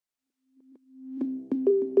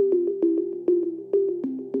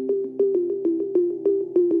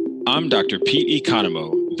I'm Dr. Pete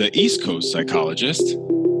Economo, the East Coast psychologist.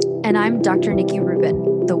 And I'm Dr. Nikki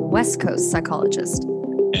Rubin, the West Coast psychologist.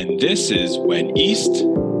 And this is When East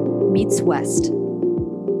Meets West.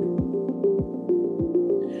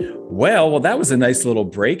 Well, that was a nice little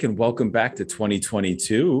break, and welcome back to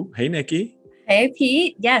 2022. Hey, Nikki. Hey,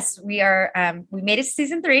 Pete. Yes, we are. We made it to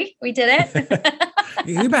season 3. We did it. Can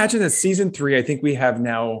you imagine that season 3? I think we have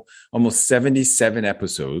now almost 77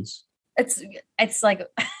 episodes. It's like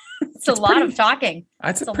it's a lot of talking.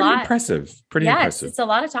 That's pretty impressive. Pretty impressive. It's a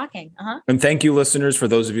lot of talking. And thank you, listeners, for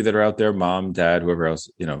those of you that are out there, mom, dad, whoever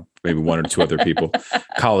else, maybe one or two other people,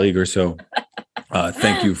 colleague or so.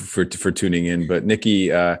 Thank you for tuning in. But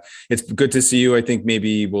Nikki, it's good to see you. I think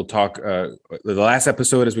maybe we'll talk the last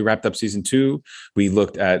episode as we wrapped up season 2. We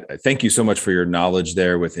looked at, thank you so much for your knowledge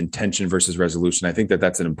there with intention versus resolution. I think that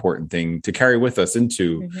that's an important thing to carry with us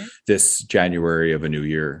into this January of a new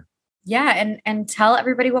year. Yeah. And tell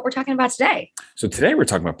everybody what we're talking about today. So today we're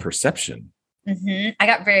talking about perception. I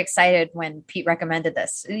got very excited when Pete recommended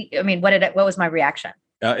this. I mean, what was my reaction?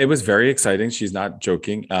 It was very exciting. She's not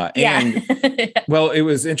joking. Well, it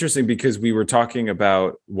was interesting because we were talking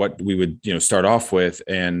about what we would, start off with,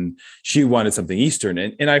 and she wanted something Eastern.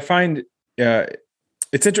 And I find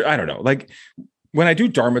it's interesting. I don't know, like when I do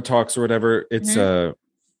Dharma talks or whatever, it's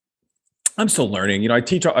I'm still learning. I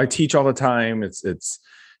teach all the time. It's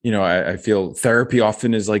I feel therapy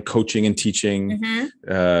often is like coaching and teaching.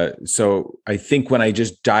 So I think when I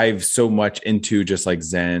just dive so much into just like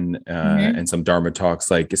Zen and some Dharma talks,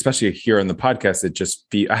 like especially here on the podcast,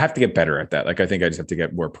 I have to get better at that. Like I think I just have to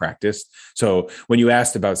get more practice. So when you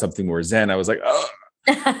asked about something more Zen, I was like, oh,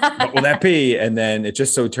 what will that be? And then it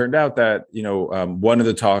just so turned out that, one of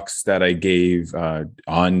the talks that I gave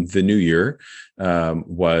on the new year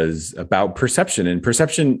was about perception. And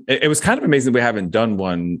perception, it was kind of amazing we haven't done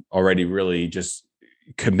one already really just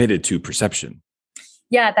committed to perception.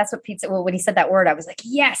 Yeah, that's what Pete said. Well, when he said that word, I was like,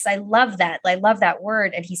 yes, I love that. I love that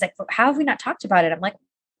word. And he's like, how have we not talked about it? I'm like,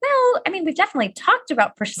 well, I mean, we've definitely talked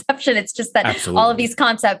about perception. It's just that all of these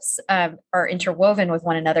concepts are interwoven with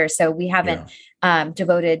one another. So we haven't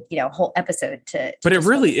devoted, a whole episode to but it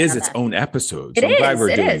really is its own episode. So I'm glad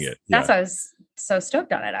we're doing it. That's why I was so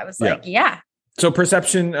stoked on it. I was like, yeah. So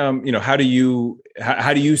perception, how do you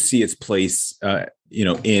see its place,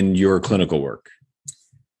 in your clinical work?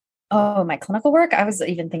 Oh, my clinical work. I was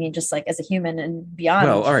even thinking just like as a human and beyond.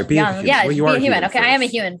 Well, all right. Be a human. Yeah, well, you are a human. Okay. First. I am a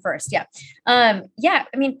human first. Yeah. I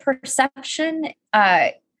mean, perception,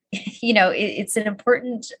 it's an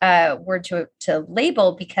important word to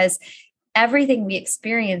label because everything we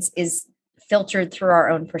experience is filtered through our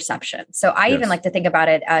own perception. So I even like to think about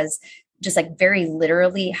it as just like very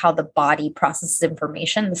literally how the body processes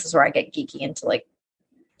information. This is where I get geeky into like,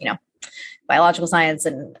 biological science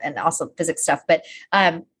and also physics stuff, but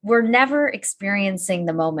we're never experiencing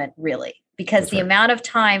the moment really, because the amount of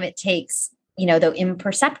time it takes, though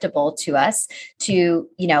imperceptible to us to,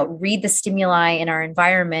 read the stimuli in our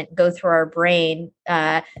environment, go through our brain,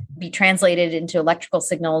 be translated into electrical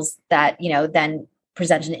signals that, then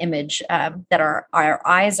present an image that our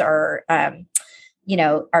eyes are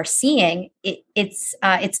seeing,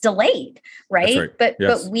 it's delayed, right?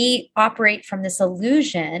 But we operate from this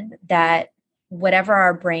illusion that whatever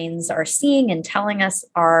our brains are seeing and telling us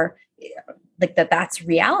are like that's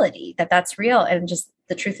reality, that's real. And just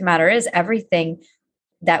the truth of the matter is everything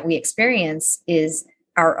that we experience is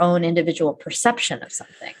our own individual perception of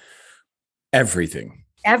something. Everything.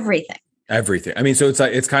 I mean, so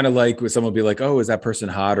it's kind of like when someone will be like, oh, is that person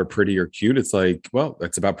hot or pretty or cute? It's like, well,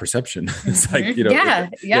 that's about perception. It's like,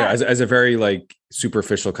 as a very like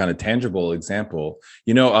superficial kind of tangible example,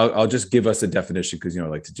 I'll just give us a definition because, I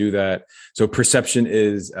like to do that. So perception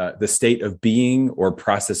is the state of being or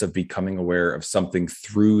process of becoming aware of something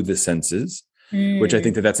through the senses, which I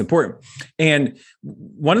think that's important. And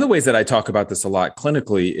one of the ways that I talk about this a lot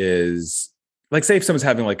clinically is, like, say if someone's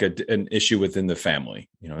having like an issue within the family,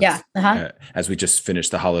 as we just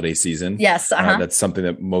finished the holiday season. Yes. That's something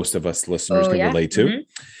that most of us listeners can relate to.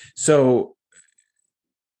 So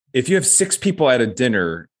if you have 6 people at a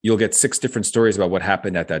dinner, you'll get 6 different stories about what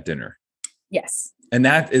happened at that dinner. Yes. And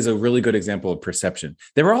that is a really good example of perception.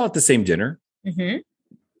 They were all at the same dinner.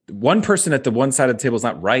 One person at the one side of the table is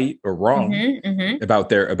not right or wrong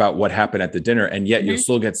about what happened at the dinner. And yet you'll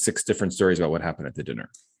still get 6 different stories about what happened at the dinner.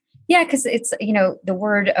 Yeah, because it's, the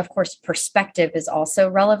word, of course, perspective is also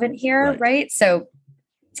relevant here, right? So,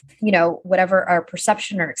 whatever our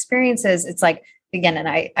perception or experience is, it's like, again, and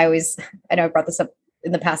I know I brought this up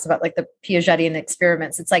in the past about like the Piagetian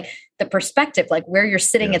experiments. It's like the perspective, like where you're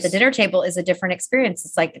sitting at the dinner table is a different experience.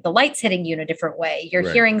 It's like the light's hitting you in a different way.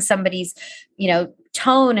 You're hearing somebody's,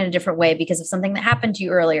 tone in a different way because of something that happened to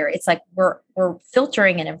you earlier. It's like we're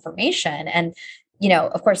filtering in information. And,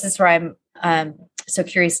 of course, this is where I'm so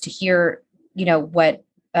curious to hear, what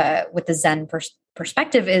the Zen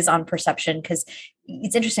perspective is on perception, because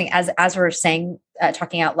it's interesting as we're saying,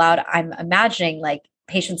 talking out loud, I'm imagining like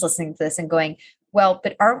patients listening to this and going, well,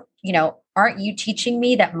 but aren't you teaching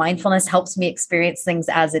me that mindfulness helps me experience things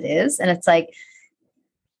as it is? And it's like,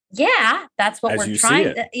 yeah, that's what we're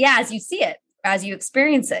trying. As you see it, as you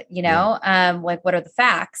experience it, like what are the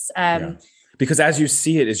facts? Because as you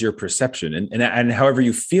see it is your perception, and however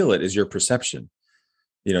you feel it is your perception.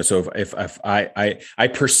 So if I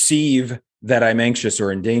perceive that I'm anxious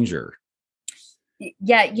or in danger.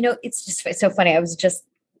 Yeah. It's just so funny.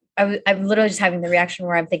 I'm literally just having the reaction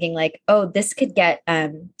where I'm thinking like, oh, this could get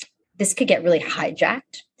really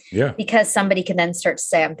hijacked. Yeah. Because somebody can then start to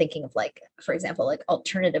say, I'm thinking of like, for example, like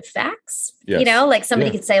alternative facts, yes. Like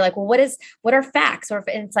somebody could say like, well, what are facts? Or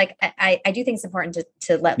and it's like, I do think it's important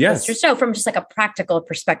to let listeners know from just like a practical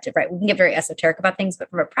perspective, right? We can get very esoteric about things, but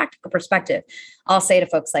from a practical perspective, I'll say to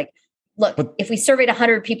folks like, look, if we surveyed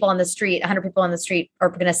 100 people on the street are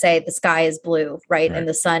going to say the sky is blue, right? And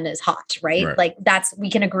the sun is hot, right? Like we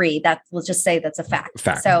can agree that let's just say that's a fact.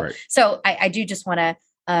 So I do just want to,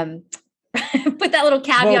 put that little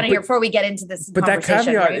caveat in here before we get into this. But that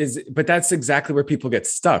caveat but that's exactly where people get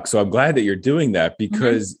stuck. So I'm glad that you're doing that,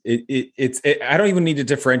 because I don't even need to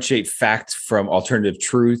differentiate fact from alternative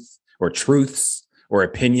truth or truths or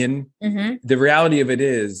opinion. The reality of it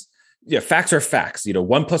is, facts are facts.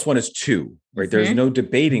 1 + 1 is 2, right? There's no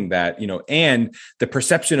debating that, and the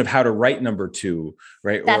perception of how to write number 2,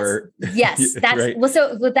 right? That's right?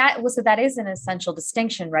 So that is an essential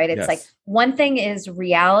distinction, right? It's like one thing is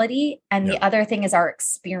reality and the other thing is our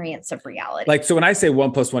experience of reality. Like, so when I say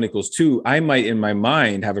 1 + 1 = 2, I might in my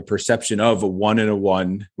mind have a perception of a 1 and a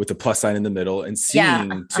 1 with a plus sign in the middle and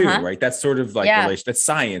seeing 2, right? That's sort of like relation. That's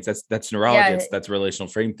science. That's neurology. That's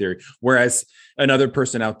relational frame theory. Whereas another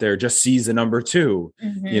person out there just sees a number 2,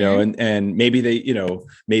 and maybe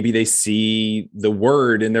they see the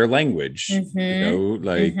word in their language,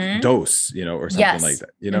 like dose, or something like that,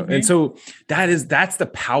 and so that's the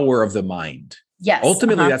power of the mind. Yes.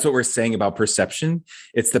 Ultimately, that's what we're saying about perception.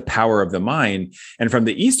 It's the power of the mind. And from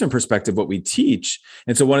the Eastern perspective, what we teach.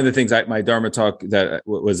 And so one of the things my Dharma talk that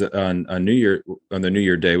was on the New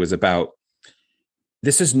Year day was about,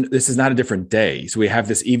 this is not a different day. So we have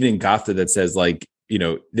this evening gatha that says like,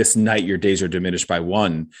 this night your days are diminished by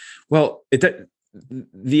 1. Well,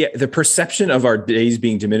 the perception of our days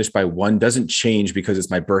being diminished by 1 doesn't change because it's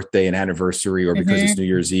my birthday and anniversary, or because it's New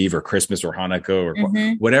Year's Eve or Christmas or Hanukkah or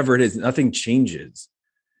whatever it is. Nothing changes.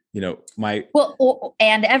 And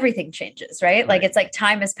everything changes, right? Like it's like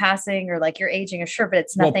time is passing, or like you're aging, or sure, but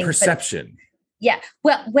it's nothing. Perception.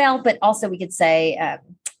 But also we could say,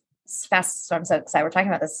 fast. So I'm so excited we're talking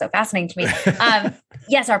about this. It's so fascinating to me.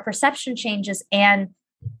 Yes, our perception changes, and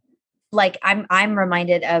like I'm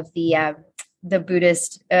reminded of the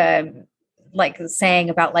Buddhist like saying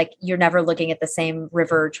about like you're never looking at the same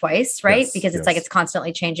river twice, right? Because it's like it's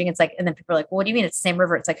constantly changing. It's like, and then people are like, well, what do you mean it's the same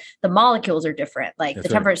river? It's like the molecules are different, like the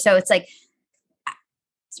temperature. So it's like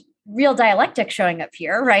it's real dialectic showing up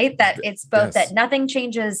here, right? That it's both that nothing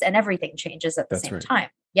changes and everything changes at the same time.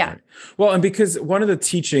 Yeah. Right. Well, and because one of the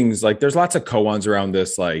teachings, like there's lots of koans around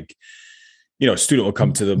this, like, a student will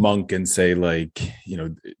come to the monk and say like,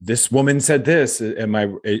 this woman said this,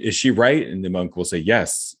 is she right? And the monk will say,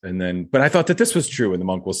 yes. And then, but I thought that this was true. And the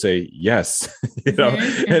monk will say, yes, and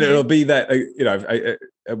it'll be that,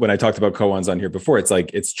 when I talked about koans on here before, it's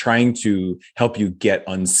like, it's trying to help you get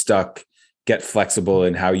unstuck, get flexible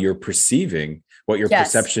in how you're perceiving what your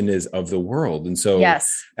perception is of the world. And so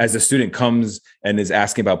as the student comes and is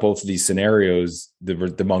asking about both of these scenarios,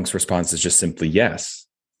 the monk's response is just simply yes.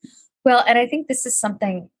 Well, and I think this is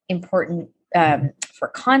something important for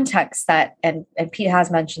context that, and Pete has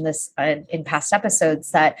mentioned this in past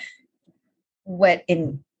episodes, that what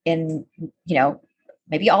in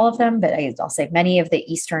maybe all of them, but I'll say many of the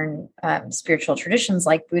Eastern spiritual traditions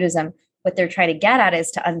like Buddhism, what they're trying to get at is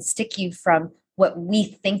to unstick you from what we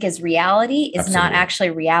think is reality is not actually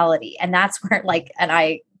reality. And that's where and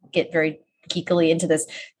I get very geekily into this.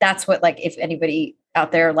 That's what, like, if anybody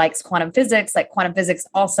out there likes quantum physics, like quantum physics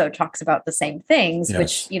also talks about the same things,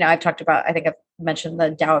 which, I've talked about, I think I've mentioned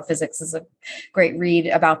the Tao of Physics is a great read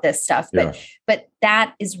about this stuff, but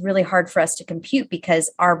that is really hard for us to compute because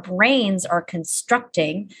our brains are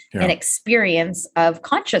constructing an experience of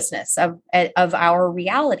consciousness of our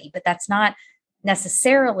reality, but that's not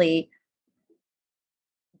necessarily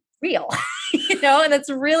real, and it's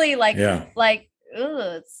really like,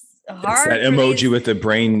 hard. It's that emoji with the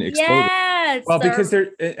brain exploding. Yeah. Well, because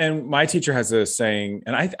and my teacher has a saying,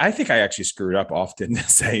 and I think I actually screw it up often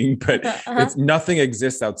saying, but it's nothing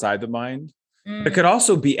exists outside the mind. It could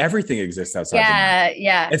also be everything exists outside the mind.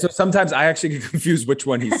 Yeah. And so sometimes I actually get confused which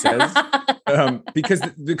one he says because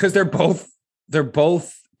they're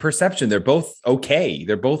both perception. They're both okay.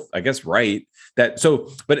 They're both, I guess, right.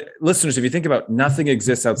 But listeners, if you think about nothing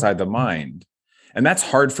exists outside the mind, and that's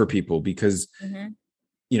hard for people because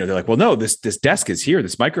they're like, well, no, this desk is here.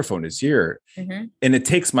 This microphone is here. And it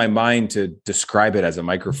takes my mind to describe it as a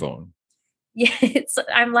microphone. Yeah.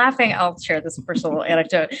 I'm laughing. I'll share this personal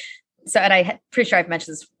anecdote. So, and I'm pretty sure I've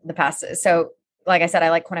mentioned this in the past. So like I said, I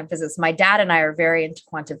like quantum physics. My dad and I are very into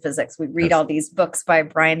quantum physics. We read all these books by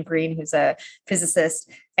Brian Greene, who's a physicist.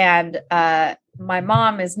 And my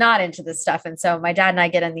mom is not into this stuff. And so my dad and I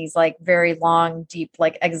get in these like very long, deep,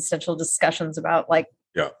 like existential discussions about like,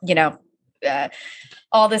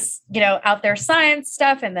 all this, out there science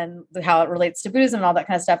stuff, and then how it relates to Buddhism and all that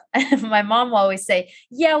kind of stuff. And my mom will always say,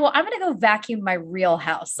 yeah, well, I'm going to go vacuum my real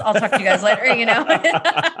house. I'll talk to you guys later,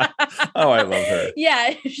 Oh, I love her.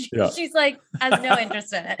 Yeah. She's like, has no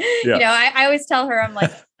interest in it. Yeah. I always tell her, I'm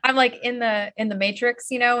like in the Matrix,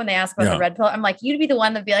 when they ask about the red pill, I'm like, you'd be the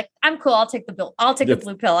one that'd be like, I'm cool. I'll take the pill. I'll take the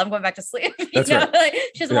blue pill. I'm going back to sleep. That's right. Like,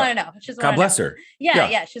 she doesn't want to know. God bless her.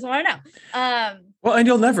 Yeah. She doesn't want to know. Well, and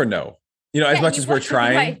you'll never know. As much as we're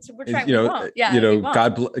trying, right. We're trying,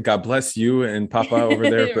 God bless you and Papa over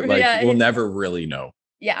there, but like we'll never really know.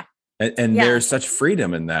 Yeah. And there's such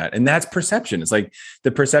freedom in that. And that's perception. It's like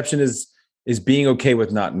the perception is being okay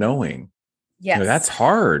with not knowing. Yes. That's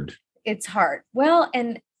hard. It's hard. Well,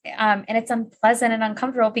 and it's unpleasant and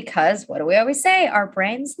uncomfortable because what do we always say? Our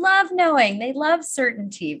brains love knowing. They love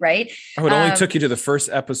certainty, right? Oh, it only took you to the first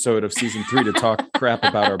episode of season 3 to talk crap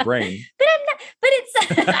about our brain. But it's,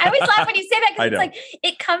 I always laugh when you say that because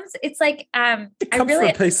it comes from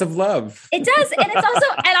a place of love. It does. And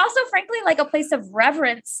it's also frankly, like a place of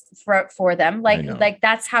reverence for them. Like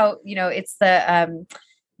that's how, it's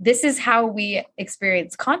this is how we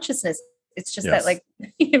experience consciousness. It's just that like,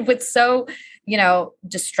 what's so,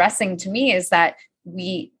 distressing to me is that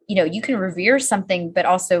you can revere something, but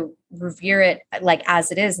also revere it like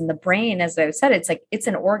as it is. And the brain, as I said, it's like, it's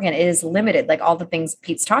an organ. It is limited. Like all the things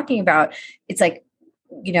Pete's talking about, it's like,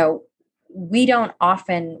 we don't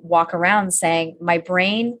often walk around saying my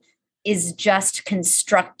brain is just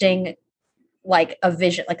constructing like a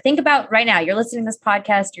vision. Like think about right now, you're listening to this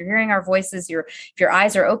podcast, you're hearing our voices, if your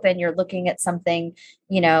eyes are open, you're looking at something,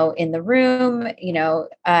 in the room,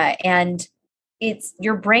 and it's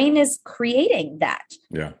your brain is creating that.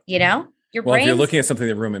 Yeah. Your brain. If you're brain's looking at something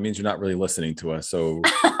in the room, it means you're not really listening to us. So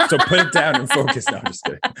put it down and focus. No, I'm just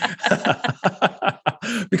kidding.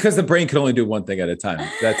 Because the brain can only do one thing at a time.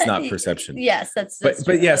 That's not perception. Yes, that's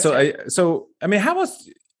but yeah. So I mean, how else?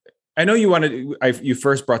 I know you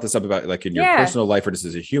first brought this up about like in your personal life or just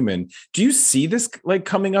as a human. Do you see this like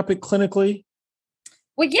coming up clinically?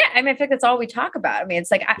 Well, yeah. I mean, I think that's all we talk about. I mean,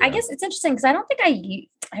 it's like, I guess it's interesting because I don't think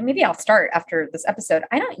maybe I'll start after this episode.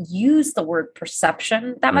 I don't use the word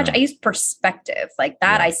perception that much. I use perspective like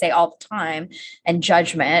that. I say all the time, and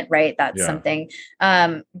judgment, right? That's something,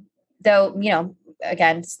 though,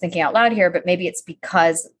 again, just thinking out loud here, but maybe it's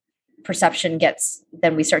because perception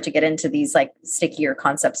then we start to get into these like stickier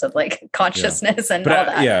concepts of like consciousness and all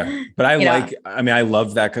that. But I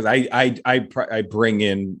love that because I bring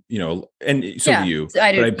in, and so do you, but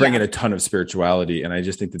I bring in a ton of spirituality. And I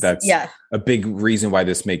just think that's a big reason why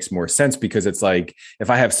this makes more sense, because it's like, if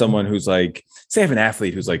I have someone who's like, say I have an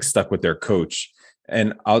athlete who's like stuck with their coach,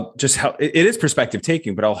 and I'll just help, it is perspective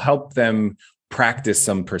taking, but I'll help them practice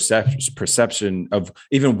some perception of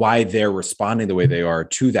even why they're responding the way they are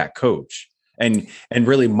to that coach, and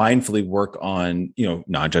really mindfully work on,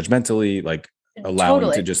 non-judgmentally, like allowing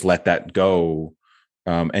to just let that go,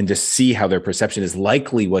 and just see how their perception is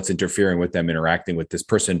likely what's interfering with them interacting with this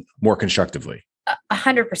person more constructively.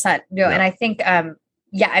 100%. And I think, I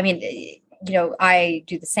mean, I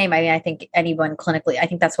do the same. I mean, I think anyone clinically, I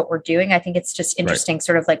think that's what we're doing. I think it's just interesting,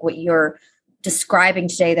 sort of like what you're describing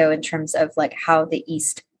today, though, in terms of like how the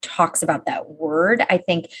East talks about that word. I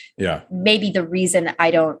think maybe the reason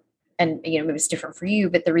I don't, and maybe it's different for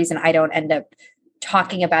you, but the reason I don't end up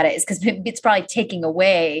talking about it is because it's probably taking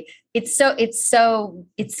away. It's so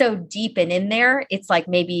deep and in there. It's like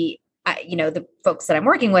maybe the folks that I'm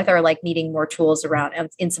working with are like needing more tools around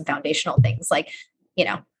in some foundational things, like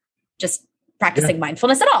just practicing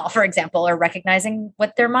mindfulness at all, for example, or recognizing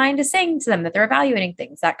what their mind is saying to them, that they're evaluating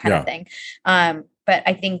things, that kind of thing. But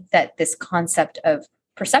I think that this concept of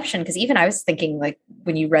perception, because even I was thinking, like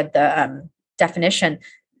when you read the definition,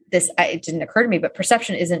 it didn't occur to me, but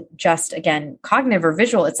perception isn't just, again, cognitive or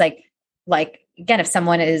visual. It's like, again, if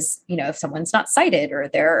someone is, if someone's not sighted or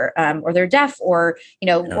they're deaf or,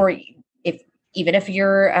 or even if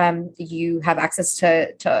you're, you have access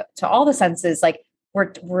to all the senses, like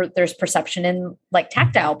there's perception in like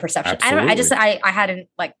tactile perception. Absolutely. I hadn't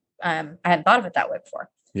I hadn't thought of it that way before.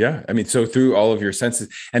 Yeah. I mean, so through all of your senses,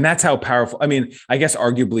 and that's how powerful, I mean, I guess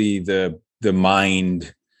arguably the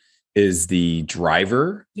mind is the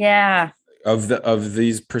driver. Yeah. Of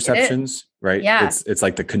these perceptions, right? Yeah. It's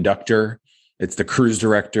like the conductor, it's the cruise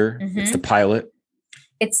director, it's the pilot.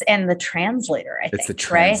 And the translator, I think. It's the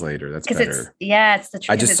translator. Right? That's better. It's the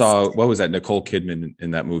translator. I just saw, what was that? Nicole Kidman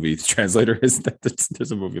in that movie, The Translator. Isn't that,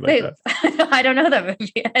 there's a movie like that. I don't know that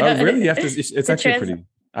movie. Really? You have to, it's actually pretty,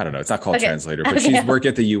 I don't know. It's not called Translator, but she's working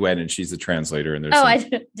at the UN and she's the translator. And there's I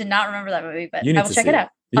did not remember that movie, but I will check it out.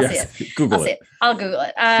 I'll see it. Google it. I'll Google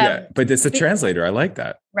it. But it's the translator. I like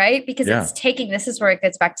that. Right? Because this is where it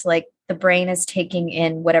gets back to like the brain is taking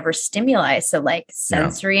in whatever stimuli. So like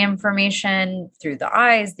sensory information through the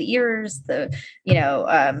eyes, the ears,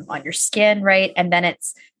 on your skin, right? And then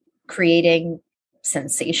it's creating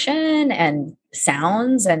sensation and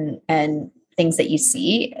sounds and things that you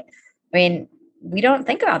see. I mean, we don't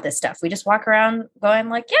think about this stuff. We just walk around going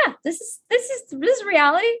like, yeah, this is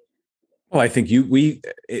reality. Well, I think we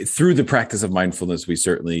through the practice of mindfulness, we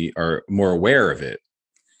certainly are more aware of it.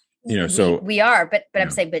 So we are, but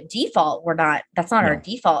I'm saying, but default, we're not. That's not our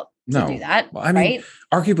default to do that. Well, I mean,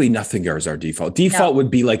 arguably nothing is our default. Default would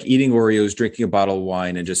be like eating Oreos, drinking a bottle of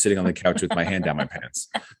wine, and just sitting on the couch with my hand down my pants.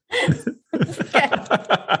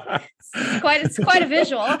 It's quite a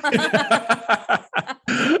visual.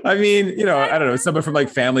 I mean, I don't know, someone from like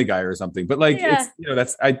Family Guy or something, but like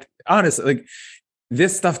it's, I honestly like.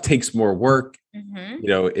 This stuff takes more work.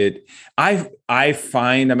 I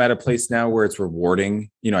find I'm at a place now where it's rewarding.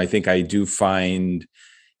 I think I do find,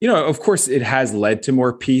 of course it has led to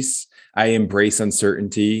more peace. I embrace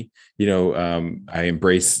uncertainty. I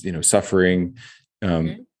embrace, suffering,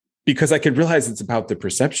 because I could realize it's about the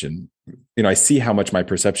perception. I see how much my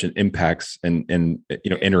perception impacts and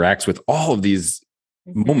interacts with all of these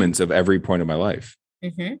moments of every point of my life.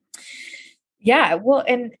 Yeah. Well,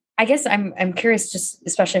 and I guess I'm curious, just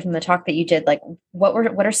especially from the talk that you did, like what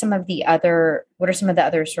are some of the other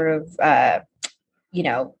sort of, I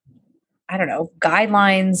don't know,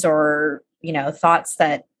 guidelines or, thoughts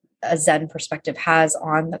that a Zen perspective has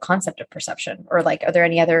on the concept of perception, or like, are there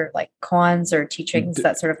any other like koans or teachings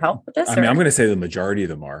that sort of help with this? I mean, I'm going to say the majority of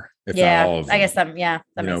them are, if not all of them. I guess that makes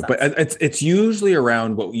sense. But it's usually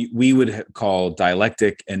around what we would call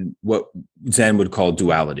dialectic and what Zen would call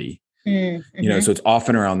duality. So it's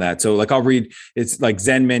often around that. So like I'll read, it's like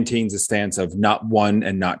Zen maintains a stance of not one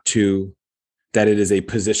and not two, that it is a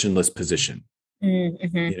positionless position. And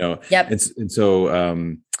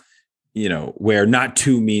so, where not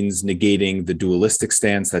two means negating the dualistic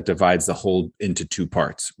stance that divides the whole into two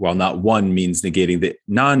parts, while not one means negating the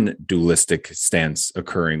non-dualistic stance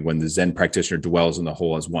occurring when the Zen practitioner dwells in the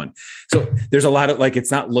whole as one. So there's a lot of like, it's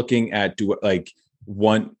not looking at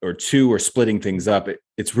one or two or splitting things up.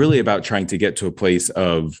 It's really about trying to get to a place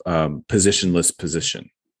of positionless position.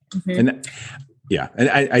 And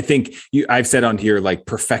I think I've said on here, like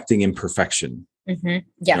perfecting imperfection.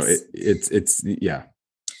 Yes. It's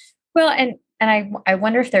Well, and I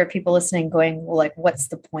wonder if there are people listening going, well, like, what's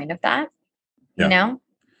the point of that?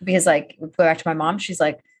 Because like, go back to my mom, she's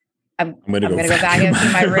like, I'm going to go back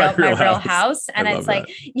into my real house. And it's like,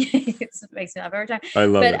 it makes me laugh every time. I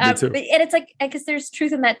love it. Me too. And it's like, because there's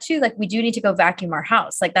truth in that too. Like we do need to go vacuum our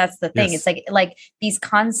house. Like that's the thing. Yes. It's like these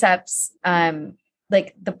concepts,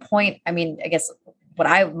 like the point, I mean, I guess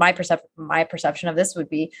my perception of this would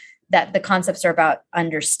be that the concepts are about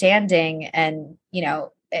understanding and,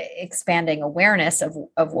 expanding awareness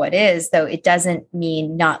of what is, though it doesn't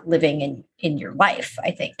mean not living in your life, I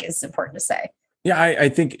think is important to say. Yeah. I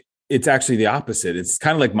think it's actually the opposite. It's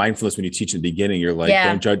kind of like mindfulness when you teach in the beginning, you're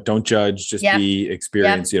like, don't judge, just be,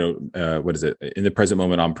 experience, what is it? In the present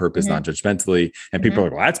moment on purpose, not judgmentally. And people are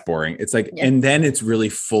like, well, that's boring. It's like, and then it's really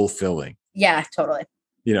fulfilling. Yeah, totally.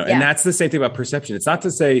 And that's the same thing about perception. It's not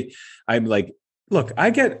to say I'm like, look,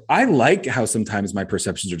 I like how sometimes my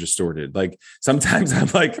perceptions are distorted. Like sometimes I'm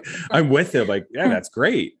like, I'm with it. Like, yeah, that's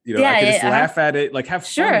great. I can just laugh at it, like have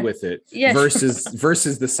fun with it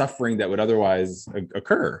versus the suffering that would otherwise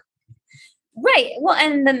occur. Right. Well,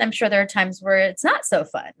 and then I'm sure there are times where it's not so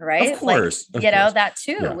fun, right? Of course. Like, that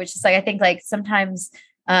too, which is like, I think like sometimes,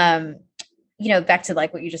 back to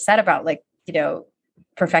like what you just said about like,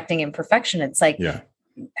 perfecting imperfection. It's like,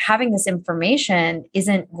 having this information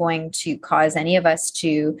isn't going to cause any of us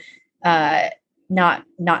to not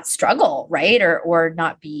struggle, right? Or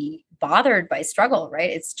not be bothered by struggle, right?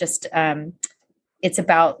 It's just, it's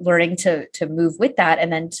about learning to move with that.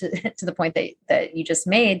 And then to the point that you just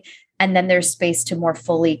made. And then there's space to more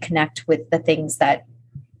fully connect with the things that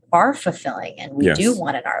are fulfilling and we do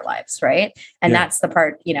want in our lives, right? And that's the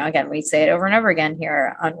part, again, we say it over and over again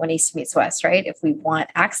here on When East Meets West, right? If we want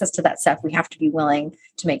access to that stuff, we have to be willing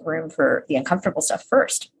to make room for the uncomfortable stuff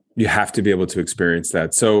first. You have to be able to experience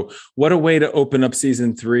that. So what a way to open up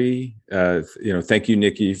season 3. Thank you,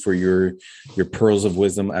 Nikki, for your pearls of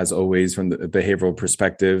wisdom, as always, from the behavioral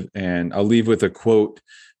perspective. And I'll leave with a quote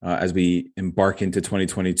as we embark into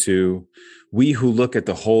 2022. We who look at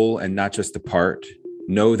the whole and not just the part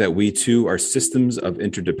know that we too are systems of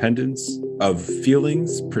interdependence, of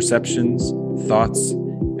feelings, perceptions, thoughts,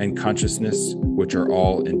 and consciousness, which are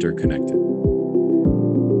all interconnected.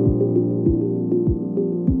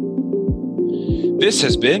 This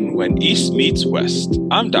has been When East Meets West.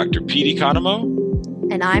 I'm Dr. Pete Economou.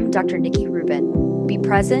 And I'm Dr. Nikki Rubin. Be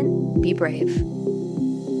present, be brave.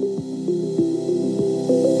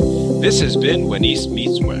 This has been When East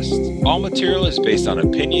Meets West. All material is based on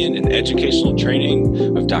opinion and educational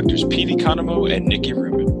training of Drs. Pete Economou and Nikki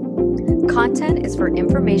Rubin. Content is for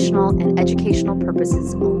informational and educational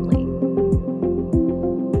purposes only.